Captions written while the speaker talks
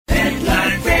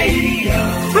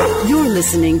You're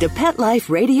listening to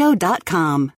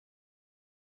PetLifeRadio.com.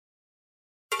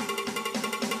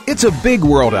 It's a big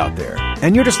world out there,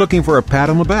 and you're just looking for a pat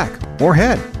on the back or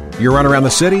head. You run around the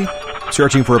city,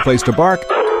 searching for a place to bark,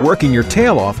 working your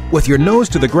tail off with your nose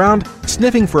to the ground,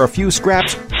 sniffing for a few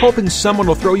scraps, hoping someone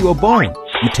will throw you a bone.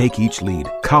 You take each lead,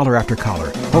 collar after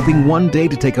collar, hoping one day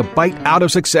to take a bite out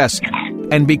of success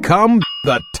and become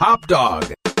the top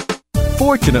dog.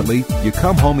 Fortunately, you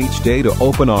come home each day to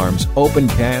open arms, open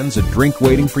cans, a drink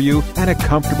waiting for you, and a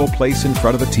comfortable place in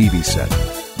front of the TV set.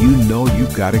 You know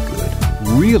you've got it good,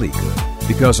 really good,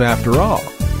 because after all,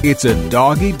 it's a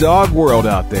doggy-dog world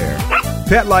out there.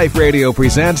 Pet Life Radio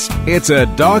presents It's a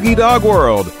Doggy Dog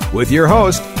World with your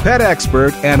host, pet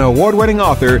expert and award-winning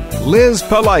author Liz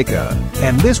Palaika,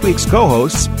 and this week's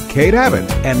co-hosts Kate Abbott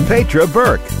and Petra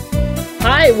Burke.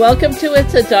 Hi, welcome to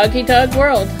It's a Doggy Dog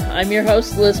World. I'm your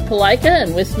host, Liz Palaika,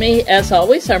 and with me, as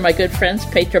always, are my good friends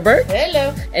Petra Burke.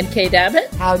 Hello. And Kate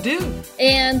Abbott. How do?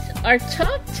 And our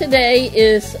talk today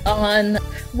is on,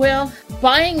 well,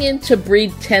 buying into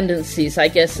breed tendencies, I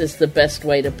guess is the best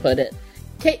way to put it.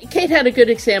 Kate had a good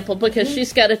example because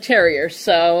she's got a terrier,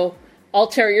 so all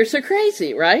terriers are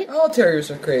crazy, right? All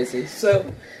terriers are crazy.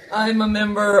 So I'm a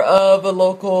member of a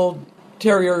local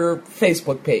terrier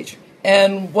Facebook page.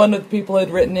 And one of the people had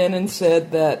written in and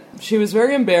said that she was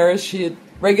very embarrassed. She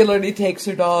regularly takes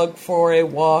her dog for a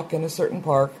walk in a certain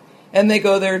park, and they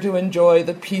go there to enjoy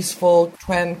the peaceful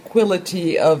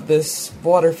tranquility of this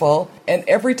waterfall. And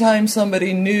every time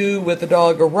somebody new with the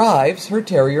dog arrives, her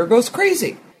terrier goes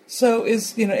crazy. So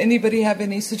anybody have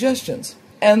any suggestions?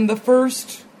 And the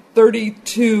first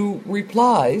 32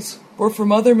 replies were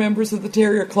from other members of the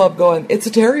terrier club going, "It's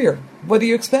a terrier. What do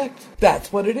you expect?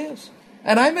 That's what it is."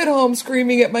 And I'm at home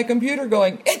screaming at my computer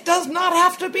going, "It does not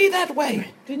have to be that way."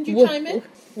 Didn't you chime in?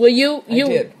 Well, you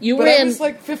did. But I was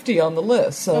like 50 on the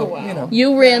list, so,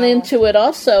 You ran into it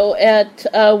also at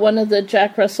one of the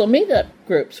Jack Russell meetup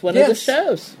groups, one of the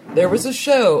shows. There was a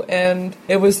show, and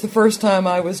it was the first time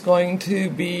I was going to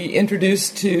be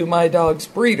introduced to my dog's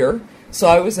breeder, so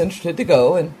I was interested to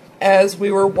go. And as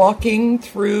we were walking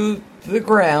through the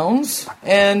grounds,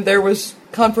 and there was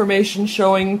conformation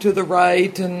showing to the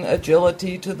right and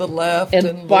agility to the left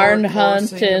and barn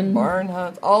hunt and barn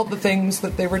hunt, all the things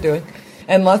that they were doing,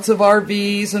 and lots of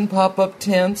RVs and pop-up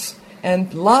tents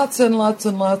and lots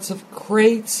of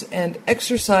crates and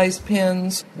exercise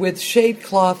pins with shade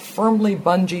cloth firmly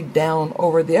bungeed down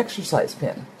over the exercise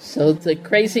pin. So the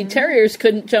crazy terriers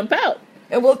couldn't jump out.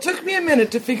 And well, it took me a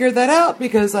minute to figure that out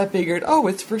because I figured,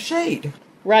 it's for shade.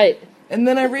 Right. And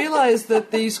then I realized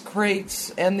that these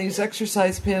crates and these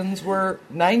exercise pins were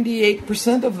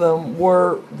 98% of them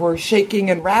were shaking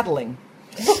and rattling.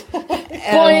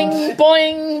 Boing,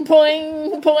 boing,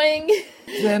 boing, boing.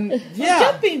 Then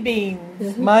Jumping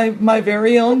beans. My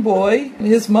very own boy,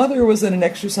 his mother was in an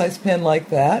exercise pen like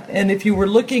that, and if you were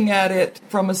looking at it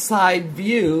from a side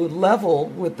view, level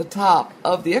with the top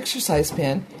of the exercise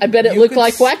pen, I bet it looked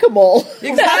like whack-a-mole.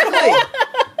 Exactly.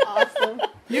 Awesome.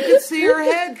 You could see her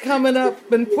head coming up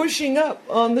and pushing up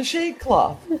on the shade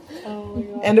cloth. Oh my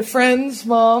God. And a friend's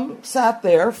mom sat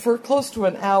there for close to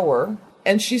an hour,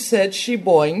 and she said she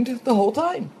boinged the whole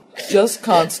time. Just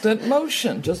constant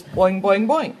motion, just boing, boing,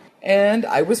 boing. And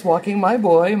I was walking my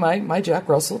boy, my Jack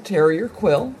Russell Terrier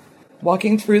Quill,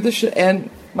 walking through the and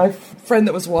my friend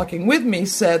that was walking with me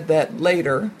said that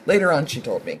later on she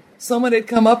told me, someone had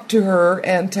come up to her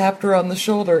and tapped her on the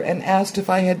shoulder and asked if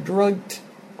I had drugged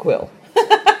Quill.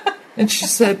 And she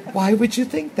said, "Why would you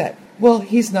think that?" "Well,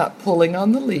 he's not pulling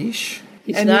on the leash.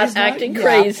 He's not acting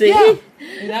crazy. Yeah.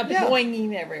 He's not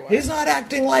boinging everywhere. He's not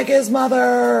acting like his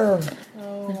mother."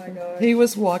 Oh, my God. He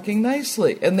was walking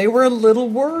nicely, and they were a little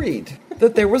worried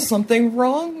that there was something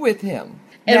wrong with him.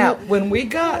 Now, when we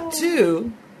got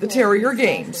to the terrier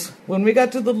games, when we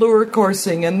got to the lure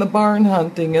coursing and the barn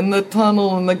hunting and the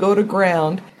tunnel and the go to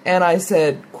ground, and I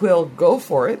said, "Quill, go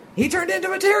for it," he turned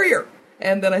into a terrier.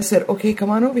 And then I said, "Okay,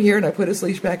 come on over here." And I put his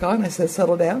leash back on. I said,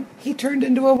 "Settle down." He turned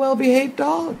into a well-behaved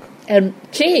dog. And,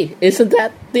 gee, isn't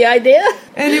that the idea?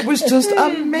 And it was just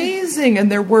amazing.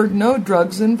 And there were no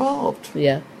drugs involved.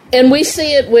 Yeah. And we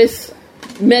see it with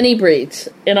many breeds.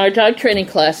 In our dog training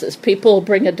classes, people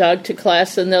bring a dog to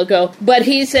class and they'll go, "But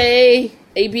he's a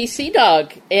ABC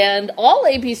dog, and all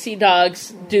ABC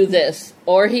dogs do this,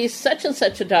 or he's such and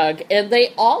such a dog," and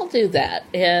they all do that.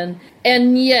 And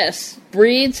yes,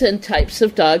 breeds and types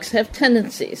of dogs have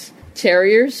tendencies.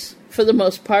 Terriers, for the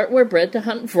most part, were bred to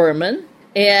hunt vermin,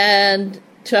 and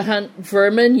to hunt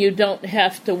vermin, you don't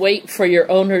have to wait for your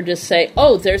owner to say,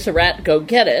 "Oh, there's a rat, go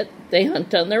get it." They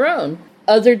hunt on their own.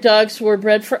 other dogs were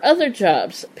bred for other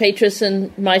jobs. Patris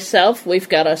and myself, we've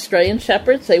got Australian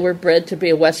Shepherds. They were bred to be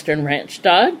a Western ranch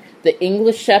dog. The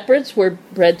English Shepherds were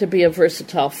bred to be a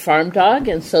versatile farm dog,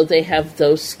 and so they have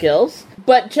those skills.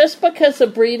 But just because a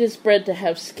breed is bred to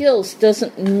have skills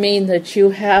doesn't mean that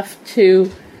you have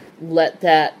to let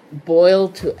that boil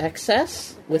to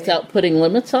excess without putting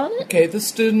limits on it. Okay, the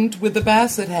student with the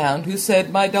Basset Hound who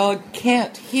said, my dog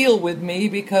can't heel with me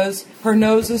because her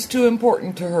nose is too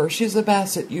important to her. She's a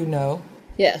Basset, you know.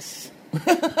 Yes.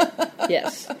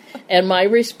 Yes. And my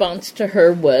response to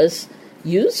her was,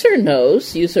 use her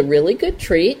nose, use a really good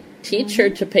treat, teach her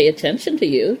to pay attention to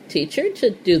you, teach her to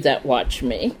do that watch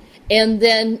me, and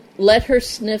then let her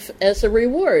sniff as a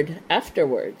reward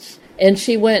afterwards. And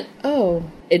she went, oh,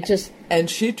 it just... And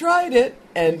she tried it,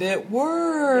 and it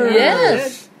worked.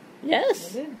 Yes.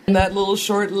 Yes. And that little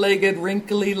short-legged,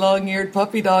 wrinkly, long-eared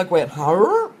puppy dog went,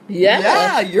 huh? Yeah.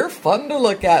 Yeah, you're fun to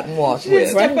look at and walk She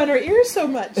didn't with. step on her ears so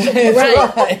much.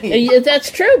 Right. Yeah,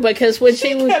 that's true, because when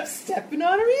she kept stepping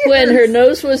on her ears. when her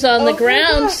nose was on the Oh my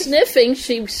ground gosh. sniffing,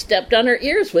 she stepped on her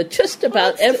ears with just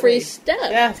about every step.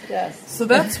 Yes, yes. So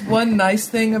that's one nice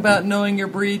thing about knowing your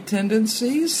breed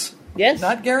tendencies. Yes.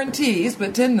 Not guarantees,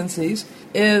 but tendencies,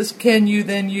 is can you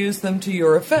then use them to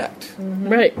your effect?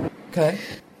 Right. Okay.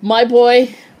 My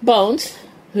boy, Bones,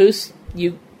 who's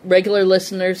you regular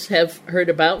listeners have heard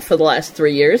about for the last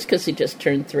 3 years because he just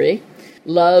turned 3,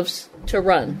 loves to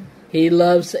run. He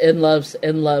loves and loves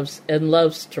and loves and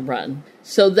loves to run.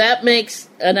 So that makes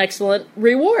an excellent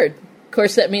reward. Of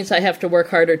course, that means I have to work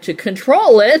harder to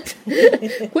control it,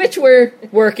 which we're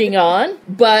working on,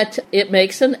 but it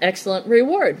makes an excellent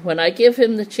reward. When I give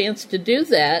him the chance to do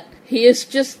that, he is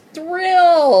just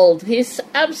thrilled. He's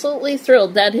absolutely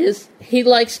thrilled. He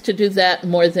likes to do that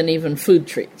more than even food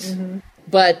treats. Mm-hmm.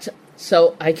 But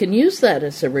so I can use that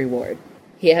as a reward.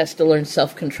 He has to learn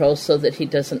self-control so that he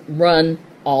doesn't run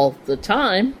all the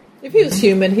time. If he was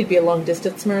human, he'd be a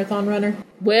long-distance marathon runner.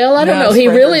 Well, I don't Yeah, know. He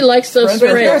sprinter. really likes those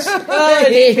Sprinter. sprints. Oh,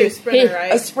 he'd be a sprinter, he-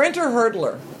 right? A sprinter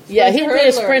hurdler. Yeah, he'd be a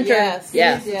Hurdler, sprinter. Yes,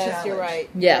 Yeah. yes, you're right.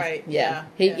 Yeah, You're right. yeah.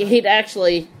 Yeah. He'd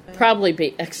actually probably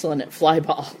be excellent at fly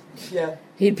ball. Yeah.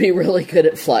 He'd be really good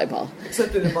at fly ball.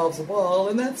 Except it involves a ball,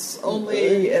 and that's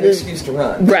only an excuse to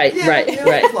run. Right, Yeah, right, yeah,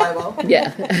 right. Fly ball.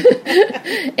 Yeah.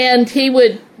 And he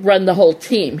would run the whole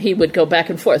team. He would go back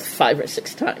and forth 5 or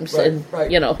 6 times. Right, and,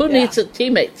 right. who Yeah. needs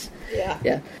teammates? Yeah.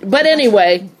 Yeah. But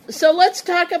anyway, so let's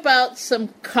talk about some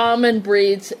common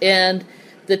breeds and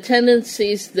the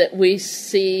tendencies that we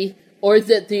see or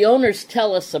that the owners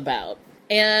tell us about,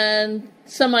 and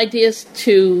some ideas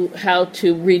to how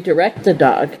to redirect the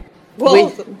dog.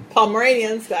 Well,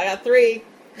 Pomeranians, I got 3.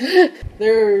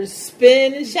 There's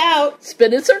spin and shout.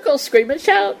 Spin in circles, scream and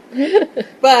shout.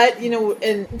 But,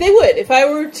 and they would. If I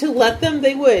were to let them,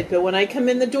 they would. But when I come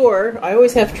in the door, I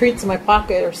always have treats in my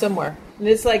pocket or somewhere. And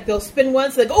it's like they'll spin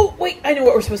once, like, oh, wait, I know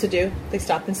what we're supposed to do. They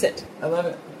stop and sit. I love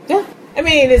it. Yeah. I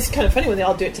mean, it's kind of funny when they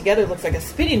all do it together. It looks like a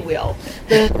spinning wheel.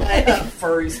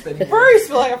 Furry spinning. Furs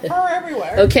feel like a fur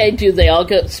everywhere. Okay, do they all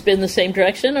go spin the same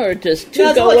direction, or does 2 No,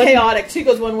 it's a go little one? chaotic. 2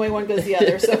 goes one way, 1 goes the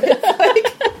other. So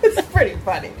it's pretty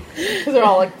funny. Because they're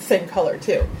all like the same color,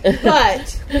 too.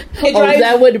 But it Oh, drives...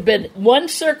 that would have been 1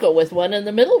 circle with 1 in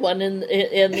the middle, 1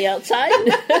 in the outside.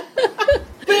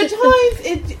 But at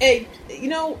times,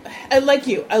 I like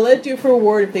you. I let it do for a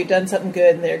reward if they've done something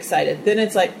good and they're excited. Then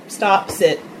it's like, stop,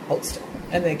 sit, hold still.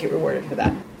 And they get rewarded for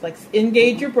that. It's like,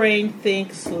 engage your brain,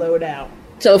 think, slow down.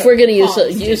 So if we're going to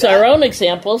Pawns do use that. our own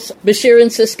examples, Bashir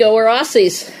and Cisco are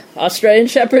Aussies. Australian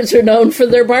Shepherds are known for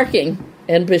their barking.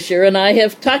 And Bashir and I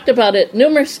have talked about it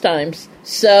numerous times.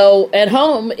 So at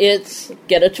home, it's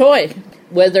get a toy.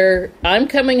 Whether I'm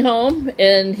coming home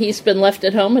and he's been left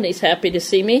at home and he's happy to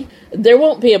see me, there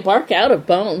won't be a bark out of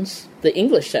Bones, the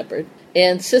English Shepherd.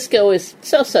 And Cisco is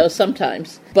so-so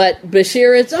sometimes. But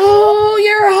Bashir, it's, oh,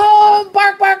 you're home,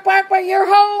 bark, bark, bark, bark, you're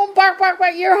home, bark, bark,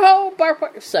 bark, you're home, bark,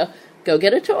 bark. So go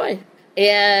get a toy.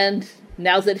 And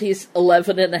now that he's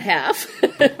 11 and a half,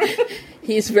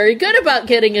 he's very good about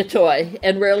getting a toy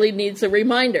and rarely needs a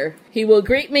reminder. He will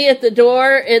greet me at the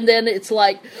door, and then it's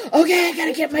like, okay, I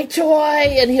gotta get my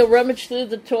toy. And he'll rummage through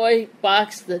the toy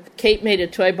box. Kate made a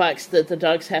toy box that the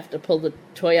dogs have to pull the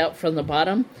toy out from the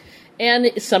bottom.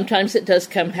 And sometimes it does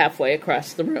come halfway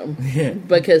across the room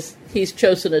because he's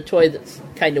chosen a toy that's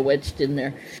kind of wedged in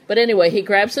there. But anyway, he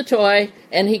grabs a toy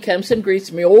and he comes and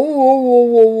greets me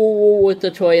with the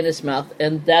toy in his mouth.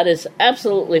 And that is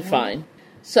absolutely fine.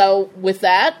 So with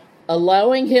that,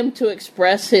 allowing him to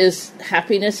express his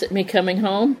happiness at me coming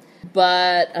home,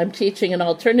 but I'm teaching an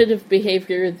alternative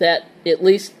behavior that at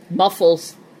least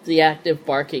muffles the active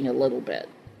barking a little bit.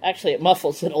 Actually, it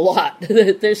muffles it a lot.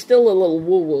 There's still a little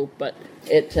woo-woo, but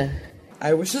it...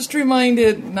 I was just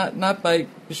reminded, not by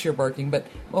sheer barking, but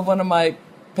of one of my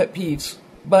pet peeves.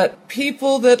 But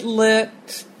people that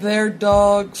let their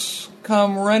dogs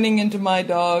come running into my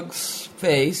dog's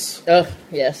face. Oh,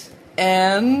 yes.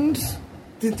 And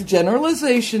the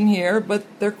generalization here, but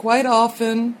they're quite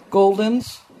often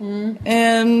Goldens.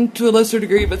 And to a lesser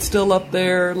degree, but still up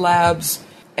there, Labs.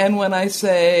 And when I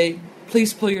say,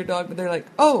 please pull your dog, they're like,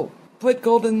 oh, put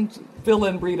Golden,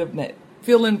 fill-in breed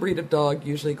of dog,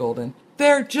 usually Golden.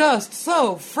 They're just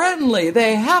so friendly.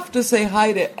 They have to say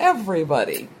hi to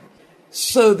everybody.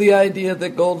 So the idea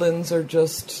that Goldens are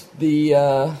just the...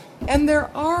 and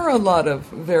there are a lot of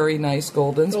very nice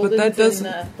Goldens, but that doesn't...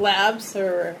 And, Labs,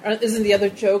 or isn't the other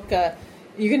joke...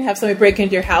 you can have somebody break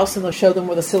into your house and they'll show them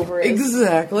where the silver is.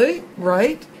 Exactly,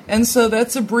 right. And so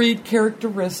that's a breed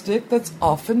characteristic that's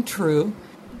often true,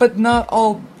 but not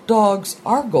all dogs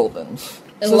are Goldens.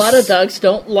 And so a lot of dogs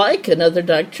don't like another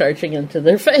dog charging into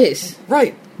their face.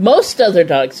 Right. Most other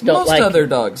dogs don't like... Most other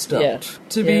dogs don't. Yeah.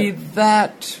 To be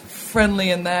that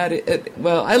friendly and that...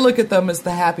 well, I look at them as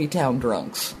the happy town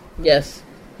drunks. Yes.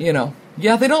 You know.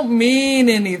 Yeah, they don't mean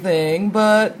anything,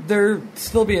 but they're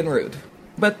still being rude.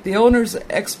 But the owner's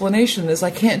explanation is,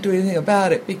 I can't do anything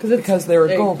about it because they're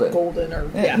Golden. Golden or...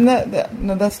 Yeah. And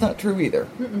no, that's not true either.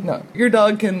 Mm-mm. No. Your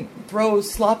dog can throw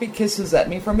sloppy kisses at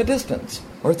me from a distance,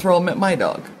 or throw them at my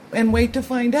dog, and wait to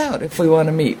find out if we want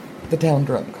to meet the town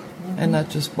drunk, and not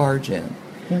just barge in.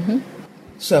 Mm-hmm.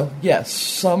 So, yes,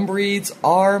 some breeds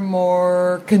are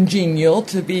more congenial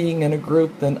to being in a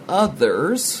group than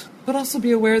others, but also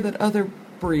be aware that other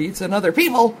breeds and other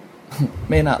people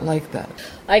may not like that.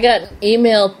 I got an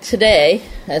email today,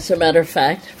 as a matter of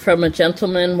fact, from a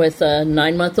gentleman with a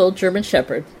 9-month-old German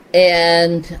Shepherd.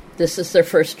 And this is their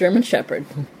first German Shepherd.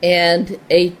 And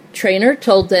a trainer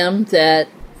told them that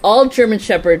all German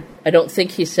Shepherd, I don't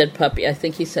think he said puppy, I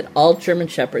think he said all German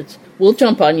Shepherds will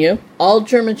jump on you. All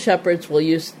German Shepherds will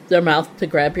use their mouth to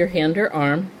grab your hand or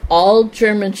arm. All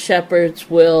German Shepherds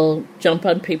will jump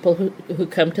on people who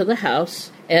come to the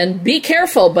house. And be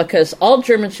careful, because all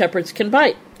German Shepherds can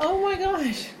bite. Oh my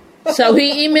gosh. So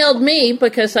he emailed me,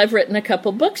 because I've written a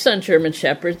couple books on German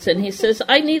Shepherds, and he says,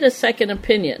 I need a second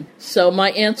opinion. So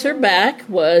my answer back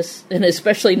was, and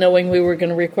especially knowing we were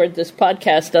going to record this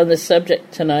podcast on this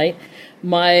subject tonight,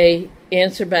 my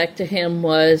answer back to him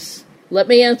was, let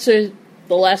me answer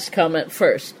the last comment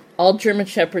first. All German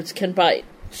Shepherds can bite.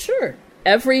 Sure.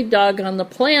 Every dog on the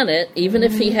planet, even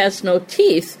if he has no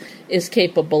teeth, is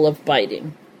capable of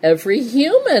biting. Every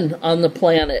human on the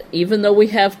planet, even though we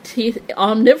have teeth,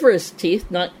 omnivorous teeth,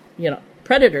 not,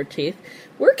 predator teeth,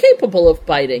 we're capable of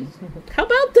biting. How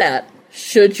about that?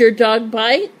 Should your dog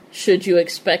bite? Should you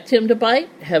expect him to bite?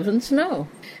 Heavens no.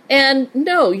 And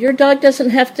no, your dog doesn't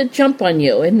have to jump on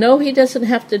you. And no, he doesn't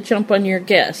have to jump on your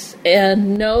guests.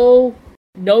 And no.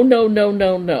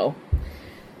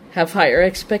 Have higher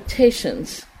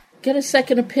expectations. Get a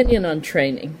second opinion on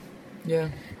training. Yeah.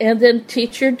 And then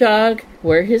teach your dog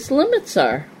where his limits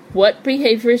are. What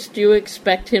behaviors do you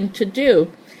expect him to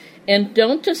do? And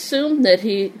don't assume that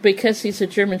because he's a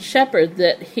German Shepherd,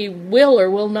 that he will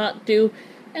or will not do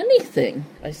anything.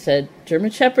 I said, German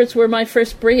Shepherds were my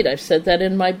first breed. I've said that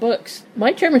in my books.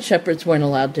 My German Shepherds weren't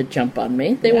allowed to jump on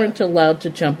me. They weren't allowed to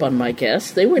jump on my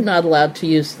guests. They were not allowed to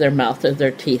use their mouth or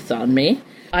their teeth on me.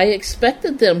 I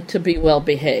expected them to be well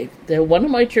behaved. One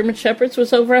of my German Shepherds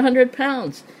was over 100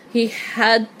 pounds. He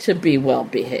had to be well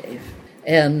behaved.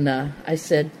 And I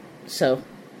said, so,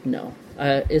 no.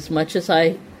 As much as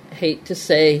I hate to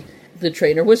say the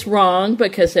trainer was wrong,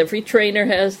 because every trainer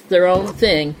has their own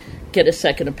thing, get a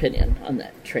second opinion on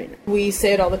that trainer. We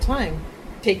say it all the time.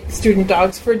 Take student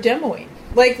dogs for demoing.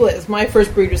 Like Liz, my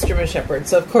first breed was German Shepherd,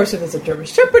 so of course if there's a German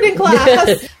Shepherd in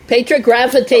class... Petra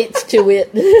gravitates to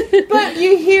it. But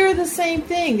you hear the same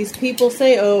thing. These people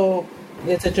say, oh,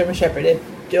 it's a German Shepherd,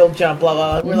 it'll jump, blah,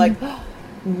 blah, blah. And we're like, oh,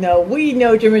 no, we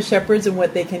know German Shepherds and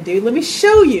what they can do. Let me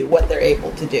show you what they're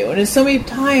able to do. And there's so many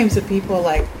times that people are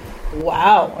like,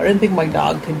 wow, I didn't think my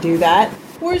dog could do that.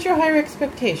 Where's your higher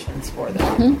expectations for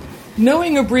them? Mm-hmm.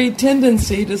 Knowing a breed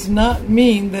tendency does not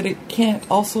mean that it can't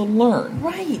also learn.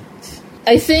 Right.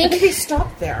 I think they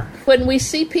stop there. When we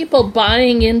see people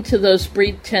buying into those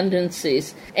breed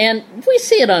tendencies, and we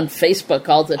see it on Facebook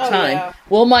all the time. Yeah.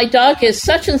 Well, my dog is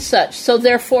such and such, so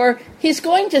therefore he's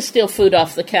going to steal food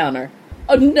off the counter.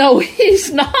 Oh, no,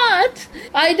 he's not.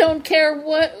 I don't care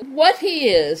what he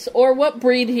is, or what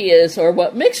breed he is, or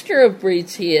what mixture of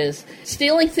breeds he is.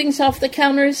 Stealing things off the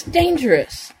counter is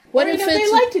dangerous. What if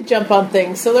they like to jump on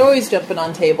things, so they're always jumping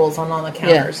on tables and on the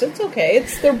counters. Yeah. It's okay.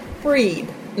 It's their breed.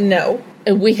 No.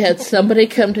 And we had somebody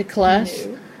come to class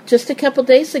just a couple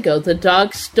days ago. The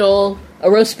dog stole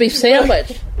a roast beef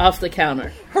sandwich off the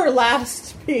counter. Her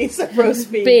last piece of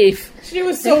roast Beef. She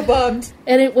was so bummed.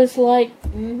 And it was like,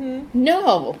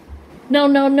 no.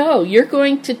 You're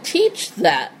going to teach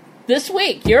that this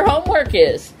week. Your homework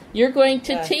is you're going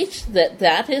to teach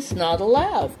that is not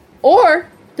allowed. Or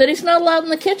that he's not allowed in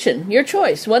the kitchen. Your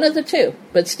choice, one of the two.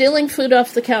 But stealing food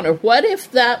off the counter. What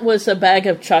if that was a bag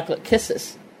of chocolate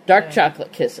kisses? Dark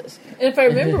chocolate kisses. And if I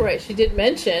remember right, she did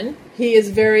mention he is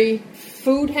very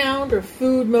food hound or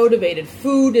food motivated.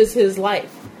 Food is his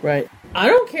life. Right. I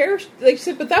don't care. Like she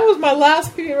said, but that was my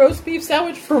last roast beef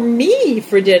sandwich for me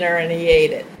for dinner, and he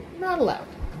ate it. Not allowed.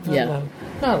 Yeah.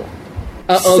 Not allowed.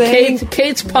 Uh-oh,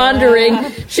 Kate's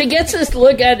pondering. She gets this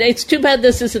look at, it's too bad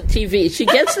this isn't TV. She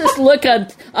gets this look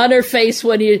on her face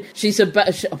when she's about,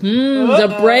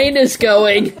 the brain is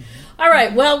going. All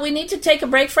right, well, we need to take a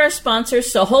break for our sponsors,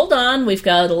 so hold on. We've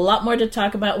got a lot more to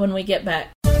talk about when we get back.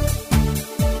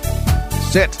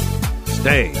 Sit.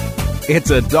 Stay. It's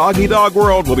a dog-eat-dog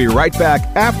world. We'll be right back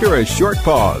after a short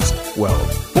pause. Well,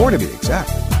 4 to be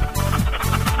exact.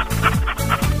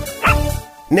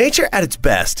 Nature at its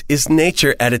best is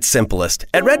nature at its simplest.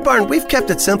 At Red Barn, we've kept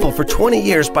it simple for 20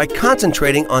 years by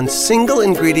concentrating on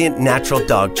single-ingredient natural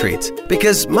dog treats.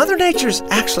 Because Mother Nature's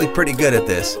actually pretty good at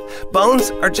this.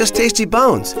 Bones are just tasty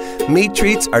bones. Meat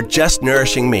treats are just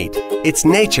nourishing meat. It's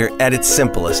nature at its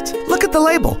simplest. Look at the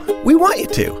label. We want you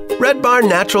to. Red Barn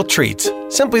Natural Treats.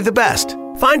 Simply the best.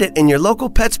 Find it in your local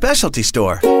pet specialty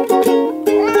store.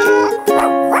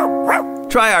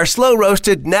 Try our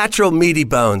slow-roasted, natural meaty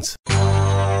bones.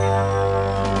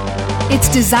 It's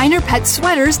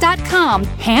DesignerPetSweaters.com.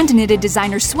 Hand-knitted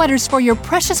designer sweaters for your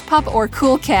precious pup or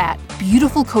cool cat.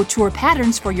 Beautiful couture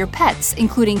patterns for your pets,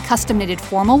 including custom-knitted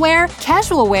formal wear,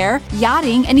 casual wear,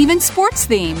 yachting, and even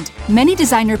sports-themed. Many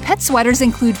designer pet sweaters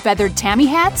include feathered tammy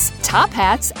hats, top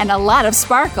hats, and a lot of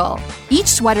sparkle. Each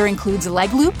sweater includes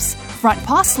leg loops, front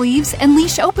paw sleeves, and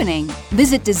leash opening.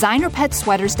 Visit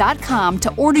DesignerPetSweaters.com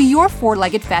to order your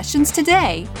four-legged fashions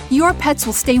today. Your pets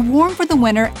will stay warm for the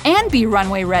winter and be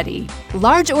runway ready.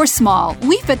 Large or small,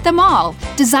 we fit them all.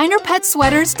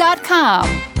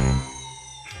 DesignerPetSweaters.com.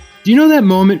 Do you know that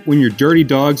moment when your dirty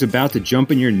dog's about to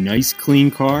jump in your nice, clean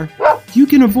car? You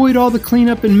can avoid all the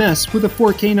cleanup and mess with a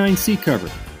 4K9 seat cover.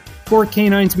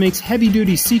 4K9s makes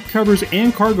heavy-duty seat covers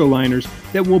and cargo liners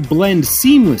that will blend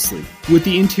seamlessly with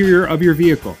the interior of your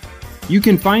vehicle. You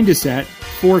can find us at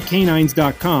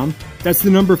 4K9s.com, that's the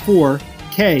number 4,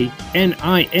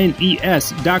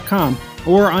 KNINES.com,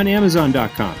 or on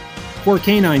Amazon.com.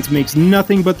 4K9s makes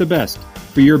nothing but the best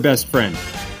for your best friend.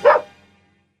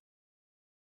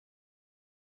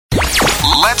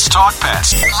 Let's talk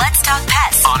pets. Let's talk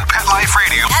pets On Pet Life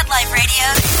Radio. Pet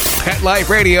Life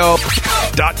Radio.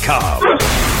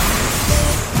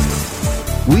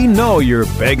 PetLifeRadio.com. We know you're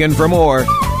begging for more.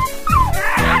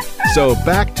 So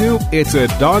back to It's a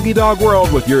Dog-Eat-Dog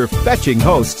World with your fetching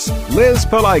hosts, Liz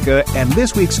Palaika, and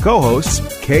this week's co-hosts,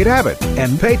 Kate Abbott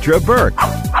and Petra Burke.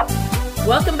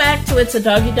 Welcome back to It's a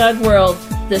Dog-Eat-Dog World.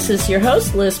 This is your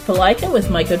host, Liz Palaika, with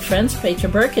my good friends, Petra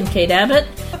Burke and Kate Abbott.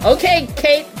 Okay,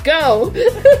 Kate, go.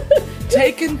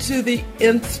 Taken to the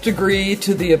nth degree,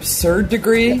 to the absurd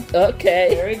degree. Okay.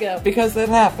 There we go. Because that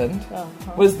happened,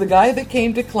 was the guy that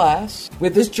came to class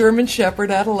with his German Shepherd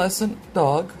adolescent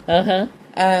dog. Uh-huh.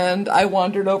 And I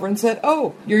wandered over and said,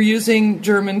 "Oh, you're using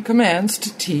German commands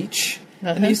to teach?"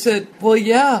 And he said, "Well,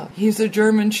 yeah, he's a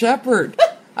German Shepherd.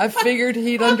 I figured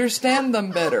he'd understand them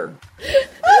better."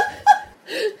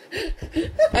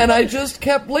 And I just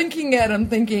kept blinking at him,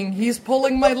 thinking, he's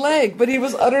pulling my leg, but he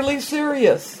was utterly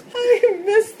serious. I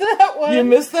missed that one. You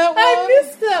missed that one? I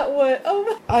missed that one. Oh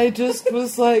my. I just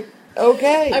was like,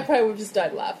 okay. I probably would have just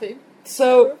died laughing.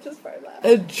 So, Just probably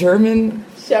laughing. a German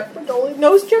Shepherd only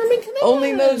knows German commands.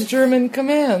 only knows German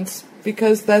commands,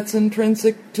 because that's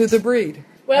intrinsic to the breed.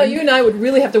 Well, you and I would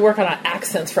really have to work on our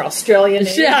accents for Australian.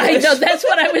 Yeah, I English. know. That's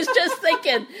what I was just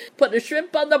thinking. Put a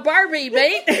shrimp on the Barbie,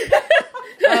 mate.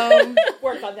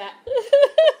 Work on that.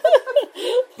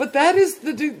 But that is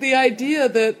the idea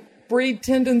that breed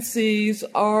tendencies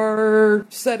are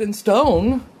set in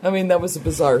stone. I mean, that was a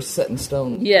bizarre set in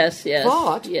stone. Yes.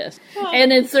 Thought. Yes.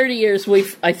 And in 30 years,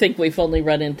 I think we've only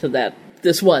run into that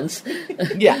this once.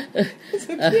 Yeah. It's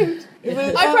so cute. I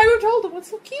probably would have told him, what's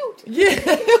so cute? Yeah.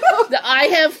 I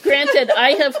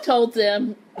have told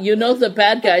them, the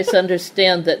bad guys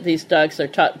understand that these dogs are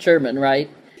taught German, right?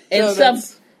 And No,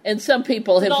 some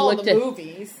people have all looked the at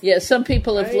movies. Yeah, some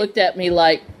people have looked at me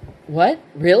like, "What?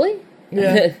 Really?"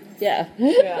 Yeah. Yeah.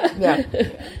 Yeah.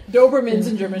 Dobermans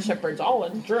and German Shepherds, all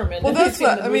in German. Well, that's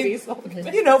what I mean.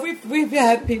 You know, we've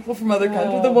had people from other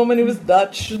countries, the woman who was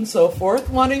Dutch and so forth,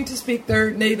 wanting to speak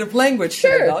their native language to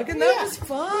their dog, and that was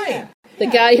fine. The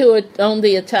guy who owned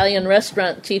the Italian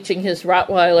restaurant teaching his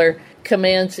Rottweiler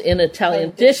commands in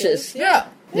Italian dishes. Yeah.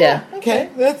 Yeah. Okay,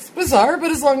 that's bizarre, but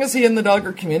as long as he and the dog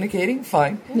are communicating,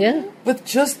 fine. Yeah. But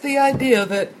just the idea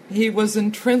that he was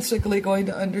intrinsically going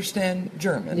to understand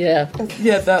German. Yeah.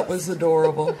 Yeah, that was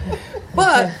adorable.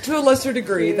 But to a lesser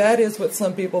degree, that is what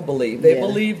some people believe. They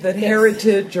believe that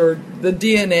heritage or the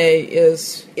DNA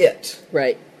is it.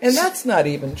 Right. And that's not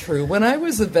even true. When I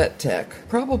was a vet tech,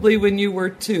 probably when you were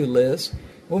too, Liz,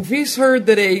 when we heard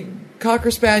that a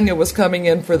Cocker Spaniel was coming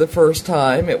in for the first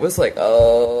time, it was like,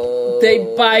 oh... They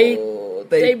bite.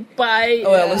 They bite.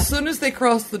 Oh, well, as soon as they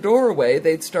crossed the doorway,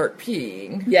 they'd start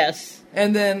peeing. Yes.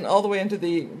 And then all the way into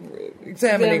the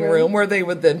examining room where they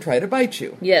would then try to bite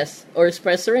you. Yes, or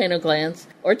express their anal glands,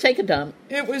 or take a dump.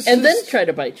 It was and then try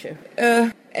to bite you.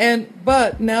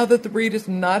 But now that the breed is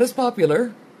not as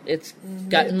popular... It's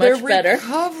gotten much better. They're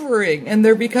recovering, and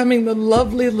they're becoming the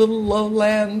lovely little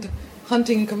lowland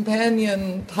hunting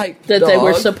companion type that dog. They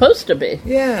were supposed to be.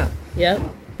 Yeah. Yeah.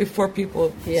 Before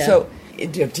people... Yeah. So,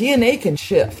 DNA can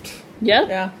shift. Yeah.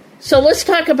 Yeah. So let's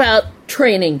talk about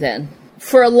training then.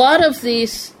 For a lot of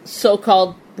these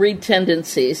so-called breed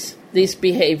tendencies, these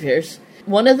behaviors,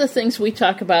 one of the things we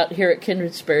talk about here at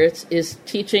Kindred Spirits is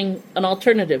teaching an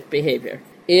alternative behavior.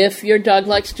 If your dog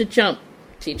likes to jump,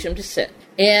 teach him to sit.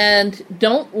 And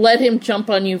don't let him jump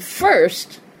on you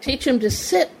first. Teach him to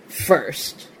sit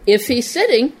first. If he's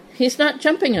sitting, he's not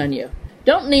jumping on you.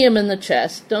 Don't knee him in the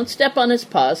chest. Don't step on his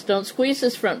paws. Don't squeeze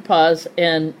his front paws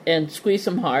and squeeze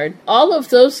him hard. All of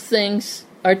those things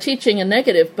are teaching a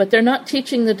negative, but they're not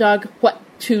teaching the dog what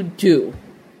to do.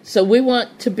 So we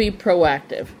want to be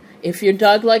proactive. If your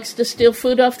dog likes to steal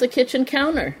food off the kitchen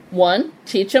counter, 1,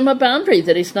 teach him a boundary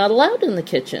that he's not allowed in the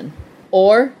kitchen.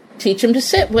 Or teach him to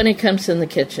sit when he comes in the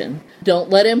kitchen. Don't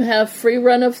let him have free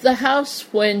run of the house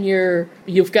when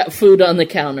you've got food on the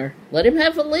counter. Let him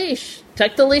have a leash.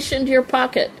 Tuck the leash into your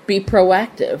pocket. Be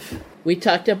proactive. We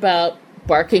talked about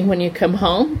barking when you come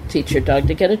home. Teach your dog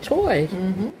to get a toy.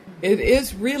 Mm-hmm. It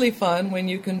is really fun when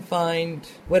you can find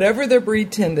whatever their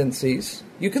breed tendencies,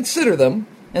 you consider them,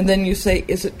 and then you say,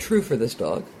 is it true for this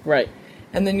dog? Right.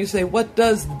 And then you say, what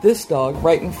does this dog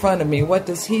right in front of me, what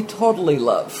does he totally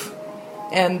love?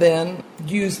 And then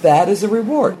use that as a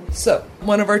reward. So,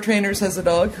 one of our trainers has a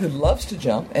dog who loves to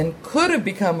jump and could have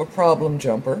become a problem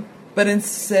jumper, but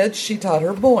instead she taught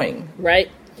her boing.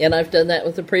 Right, and I've done that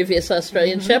with the previous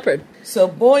Australian Shepherd. So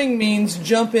boing means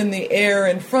jump in the air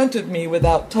in front of me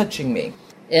without touching me.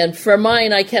 And for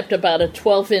mine, I kept about a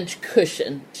 12-inch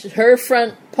cushion. Her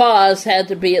front paws had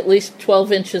to be at least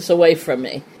 12 inches away from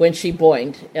me when she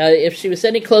boinged. If she was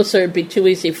any closer, it'd be too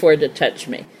easy for her to touch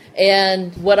me.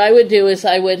 And what I would do is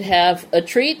I would have a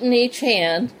treat in each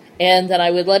hand, and then I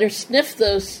would let her sniff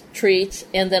those treats,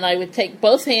 and then I would take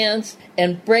both hands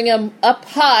and bring them up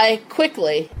high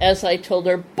quickly as I told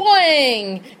her,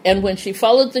 boing! And when she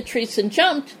followed the treats and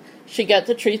jumped, she got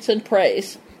the treats and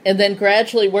praise, and then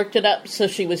gradually worked it up so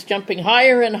she was jumping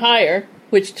higher and higher,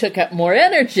 which took up more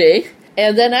energy.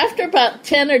 And then after about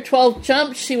 10 or 12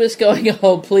 jumps, she was going,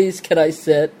 oh, please, can I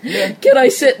sit? Can I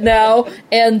sit now?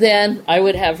 And then I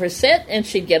would have her sit, and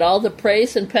she'd get all the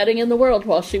praise and petting in the world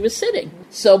while she was sitting.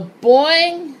 So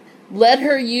boing, let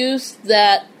her use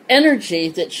that energy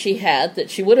that she had that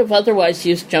she would have otherwise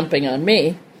used jumping on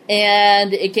me.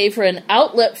 And it gave her an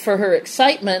outlet for her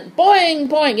excitement. Boing,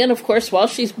 boing. And, of course, while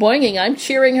she's boinging, I'm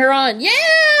cheering her on. Yeah,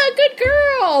 good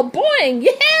girl. Boing.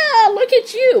 Yeah, look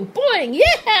at you. Boing.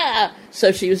 Yeah.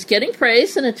 So she was getting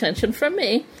praise and attention from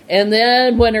me. And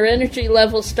then when her energy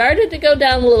level started to go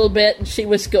down a little bit, and she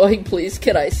was going, please,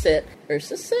 can I sit?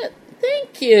 Ursa, sit.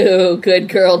 Thank you. Good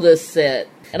girl to sit.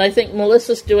 And I think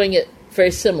Melissa's doing it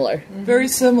very similar. Very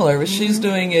similar. What she's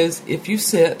doing is, if you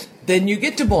sit, then you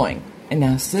get to boing. And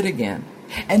now sit again.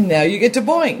 And now you get to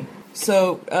boing.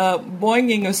 So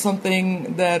boinging is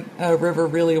something that River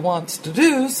really wants to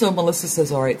do. So Melissa says,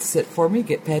 all right, sit for me,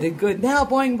 get petted, good. Now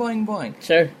boing, boing, boing.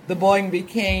 Sure. The boing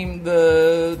became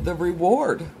the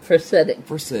reward. For sitting.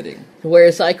 For sitting.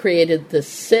 Whereas I created the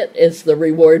sit as the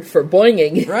reward for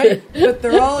boinging. Right. But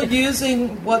they're all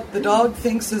using what the dog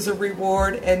thinks is a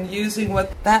reward and using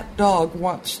what that dog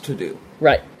wants to do.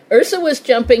 Right. Ursa was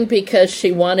jumping because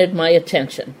she wanted my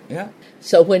attention. Yeah.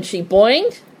 So when she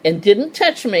boinged and didn't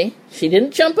touch me, she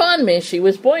didn't jump on me, she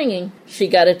was boinging, she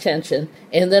got attention.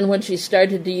 And then when she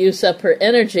started to use up her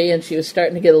energy and she was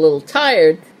starting to get a little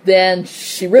tired, then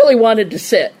she really wanted to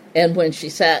sit. And when she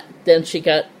sat, then she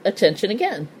got attention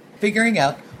again. Figuring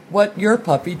out what your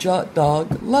puppy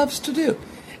dog loves to do.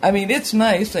 I mean, it's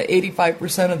nice that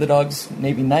 85% of the dogs,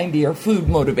 maybe 90, are food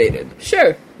motivated.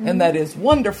 Sure. And that is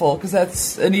wonderful because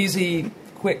that's an easy,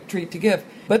 quick treat to give.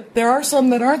 But there are some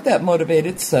that aren't that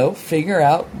motivated, so figure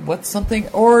out what's something,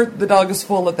 or the dog is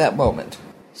full at that moment.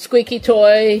 Squeaky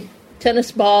toy,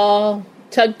 tennis ball,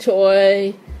 tug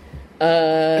toy.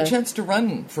 A chance to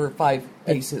run for 5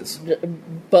 paces.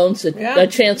 Bones a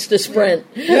chance to sprint.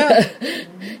 Yeah.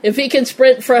 If he can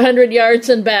sprint for 100 yards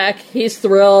and back, he's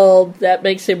thrilled. That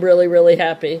makes him really, really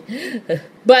happy.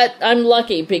 But I'm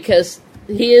lucky because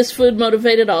he is food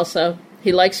motivated also.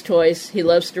 He likes toys. He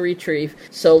loves to retrieve.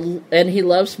 And he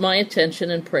loves my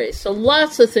attention and praise. So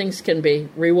lots of things can be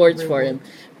rewards for him.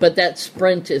 But that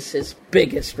sprint is his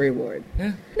biggest reward.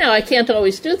 Yeah. Now, I can't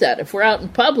always do that. If we're out in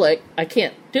public, I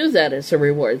can't do that as a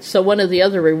reward. So one of the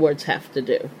other rewards have to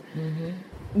do.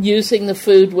 Mm-hmm. Using the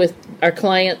food with our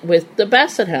client with the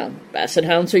Basset Hound. Basset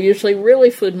Hounds are usually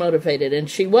really food motivated, and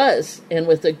she was. And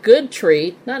with a good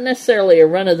treat, not necessarily a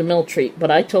run-of-the-mill treat, but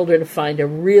I told her to find a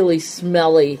really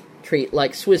smelly treat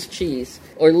like Swiss cheese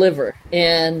or liver,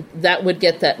 and that would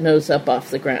get that nose up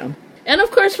off the ground. And of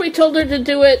course we told her to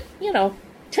do it,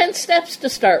 10 steps to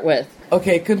start with.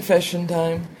 Okay, confession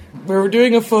time. We were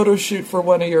doing a photo shoot for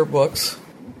one of your books,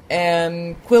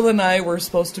 and Quill and I were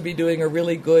supposed to be doing a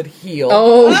really good heel.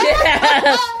 Oh,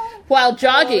 yes! While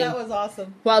jogging. Oh, that was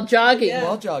awesome. While jogging. Yeah.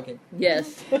 While jogging.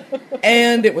 Yes.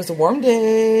 And it was a warm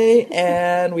day,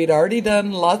 and we'd already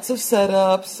done lots of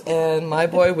setups, and my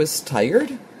boy was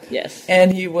tired. Yes.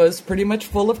 And he was pretty much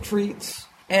full of treats,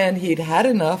 and he'd had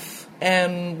enough.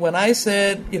 And when I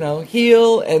said,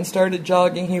 heel and started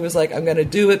jogging, he was like, I'm going to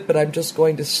do it, but I'm just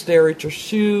going to stare at your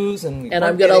shoes and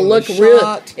I'm going to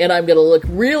look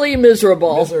really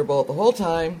miserable. Miserable the whole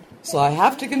time. So I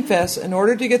have to confess, in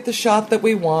order to get the shot that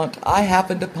we want, I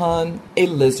happened upon a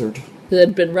lizard. That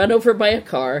had been run over by a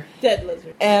car. Dead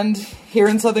lizard. And here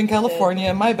in Southern California,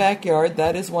 in my backyard,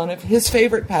 that is one of his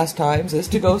favorite pastimes, is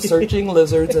to go searching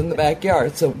lizards in the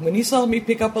backyard. So when he saw me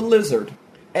pick up a lizard,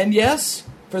 and yes,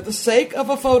 for the sake of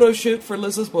a photo shoot for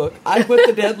Liz's book, I put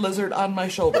the dead lizard on my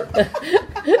shoulder.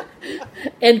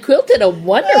 And Quill did a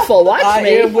wonderful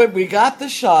We got the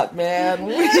shot, man.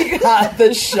 We got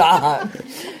the shot.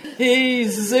 He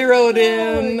zeroed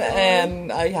in,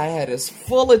 and I had his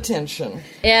full attention.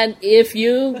 And if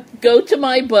you go to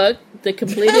my book, The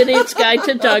Complete Idiot's Guide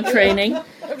to Dog Training,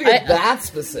 that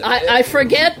specific. I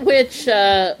forget which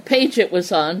page it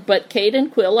was on, but Kate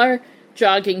and Quill are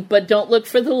jogging, but don't look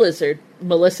for the lizard.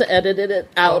 Melissa edited it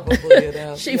out.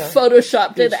 She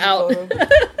photoshopped it out.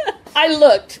 I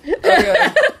looked. Okay.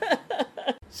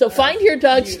 So find your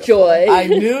dog's joy. I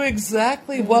knew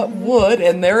exactly what would,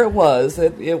 and there it was.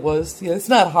 It was. It's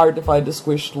not hard to find a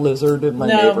squished lizard in my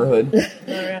neighborhood.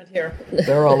 Around here.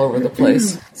 They're all over the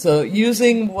place. So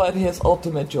using what his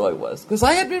ultimate joy was, because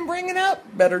I had been bringing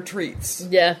out better treats.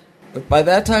 Yeah. But by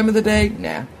that time of the day,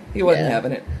 nah, he wasn't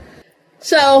having it.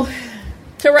 So,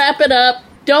 to wrap it up,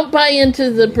 don't buy into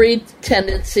the breed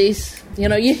tendencies.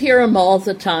 You hear them all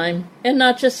the time. And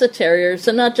not just the terriers,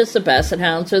 and not just the Basset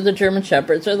Hounds, or the German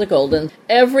Shepherds, or the Goldens.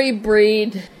 Every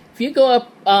breed, if you go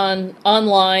up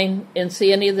online and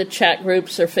see any of the chat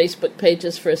groups or Facebook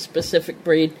pages for a specific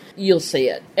breed, you'll see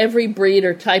it. Every breed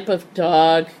or type of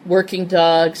dog, working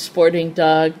dog, sporting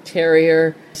dog,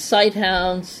 terrier, sight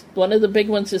hounds. One of the big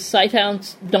ones is sight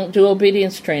hounds don't do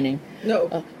obedience training.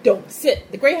 No, don't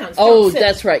sit. The greyhounds don't sit.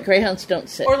 That's right. Greyhounds don't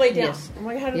sit. Or lay down. Yes. Oh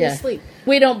my God, how do they sleep?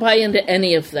 We don't buy into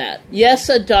any of that. Yes,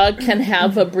 a dog can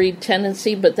have a breed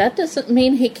tendency, but that doesn't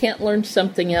mean he can't learn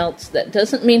something else. That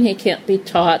doesn't mean he can't be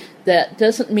taught. That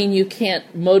doesn't mean you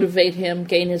can't motivate him,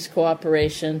 gain his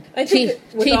cooperation, teach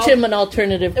him an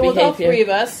alternative behavior. With all three of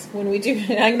us, when we do,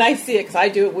 and I see it because I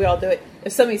do it, we all do it.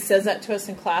 If somebody says that to us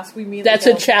in class, we mean that's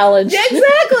a challenge. Yeah,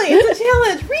 exactly. It's a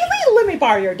challenge. Really? Let me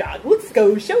borrow your dog. Let's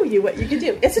go show you what you can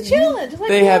do. It's a challenge.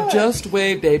 They have just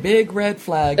waved a big red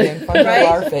flag in front of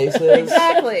our faces.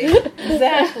 Exactly.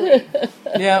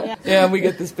 Yeah, we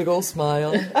get this big old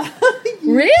smile.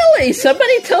 Really?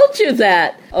 Somebody told you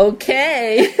that?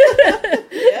 Okay.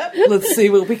 Yep. Let's see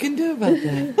what we can do about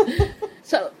that.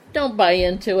 So don't buy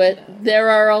into it. There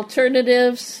are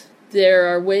alternatives. There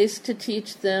are ways to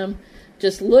teach them.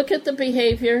 Just look at the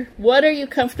behavior. What are you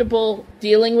comfortable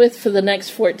dealing with for the next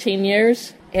 14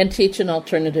 years? And teach an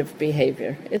alternative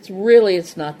behavior. It's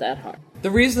not that hard.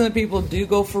 The reason that people do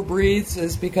go for breeds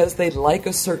is because they like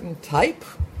a certain type.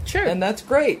 Sure. And that's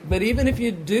great. But even if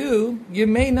you do, you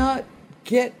may not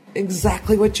get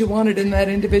exactly what you wanted in that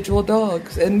individual dog,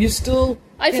 and you still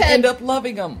end up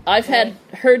loving them. I've had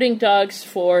herding dogs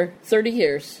for 30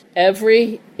 years.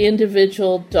 Every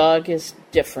individual dog is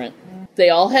different. They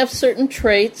all have certain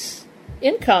traits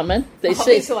in common. They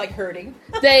so like herding.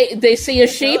 They see a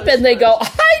sheep and they go,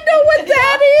 I know what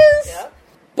that is. Yeah.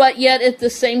 But yet at the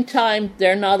same time,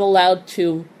 they're not allowed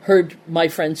to herd my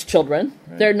friends' children.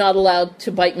 Right. They're not allowed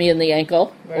to bite me in the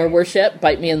ankle, or worse yet,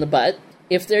 bite me in the butt.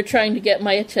 If they're trying to get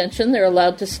my attention, they're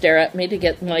allowed to stare at me to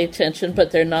get my attention,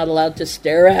 but they're not allowed to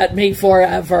stare at me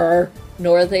forever,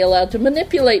 nor are they allowed to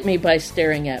manipulate me by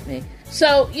staring at me.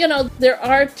 So, there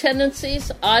are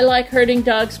tendencies. I like herding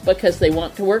dogs because they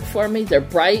want to work for me. They're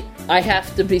bright. I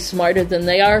have to be smarter than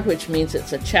they are, which means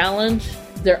it's a challenge.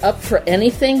 They're up for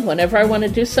anything. Whenever I want to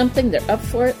do something, they're up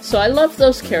for it. So I love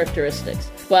those characteristics.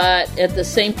 But at the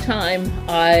same time,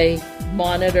 I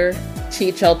monitor,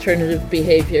 teach alternative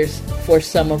behaviors for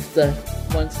some of the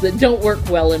ones that don't work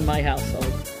well in my household.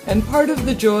 And part of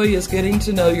the joy is getting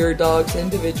to know your dog's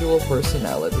individual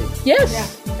personality. Yes.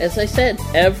 Yeah. As I said,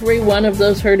 every one of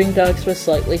those herding dogs was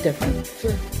slightly different.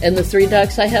 Sure. And the 3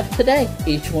 dogs I have today,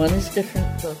 each one is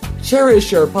different. So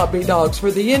cherish your puppy dogs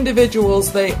for the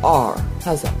individuals they are.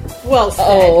 How's that? Well said.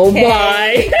 Oh,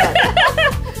 my.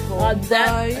 On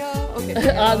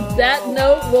that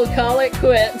note, we'll call it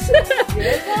quits.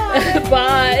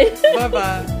 Bye.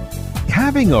 Bye-bye.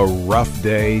 Having a rough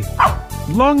day?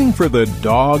 Longing for the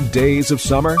dog days of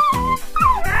summer?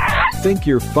 Think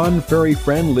your fun furry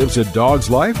friend lives a dog's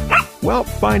life? Well,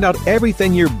 find out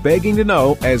everything you're begging to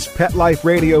know as Pet Life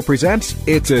Radio presents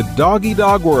It's a Doggy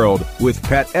Dog World with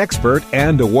pet expert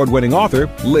and award-winning author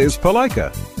Liz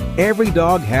Palaika. Every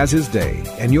dog has his day,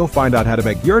 and you'll find out how to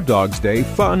make your dog's day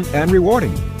fun and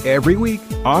rewarding every week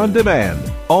on demand,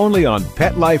 only on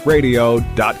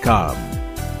PetLifeRadio.com.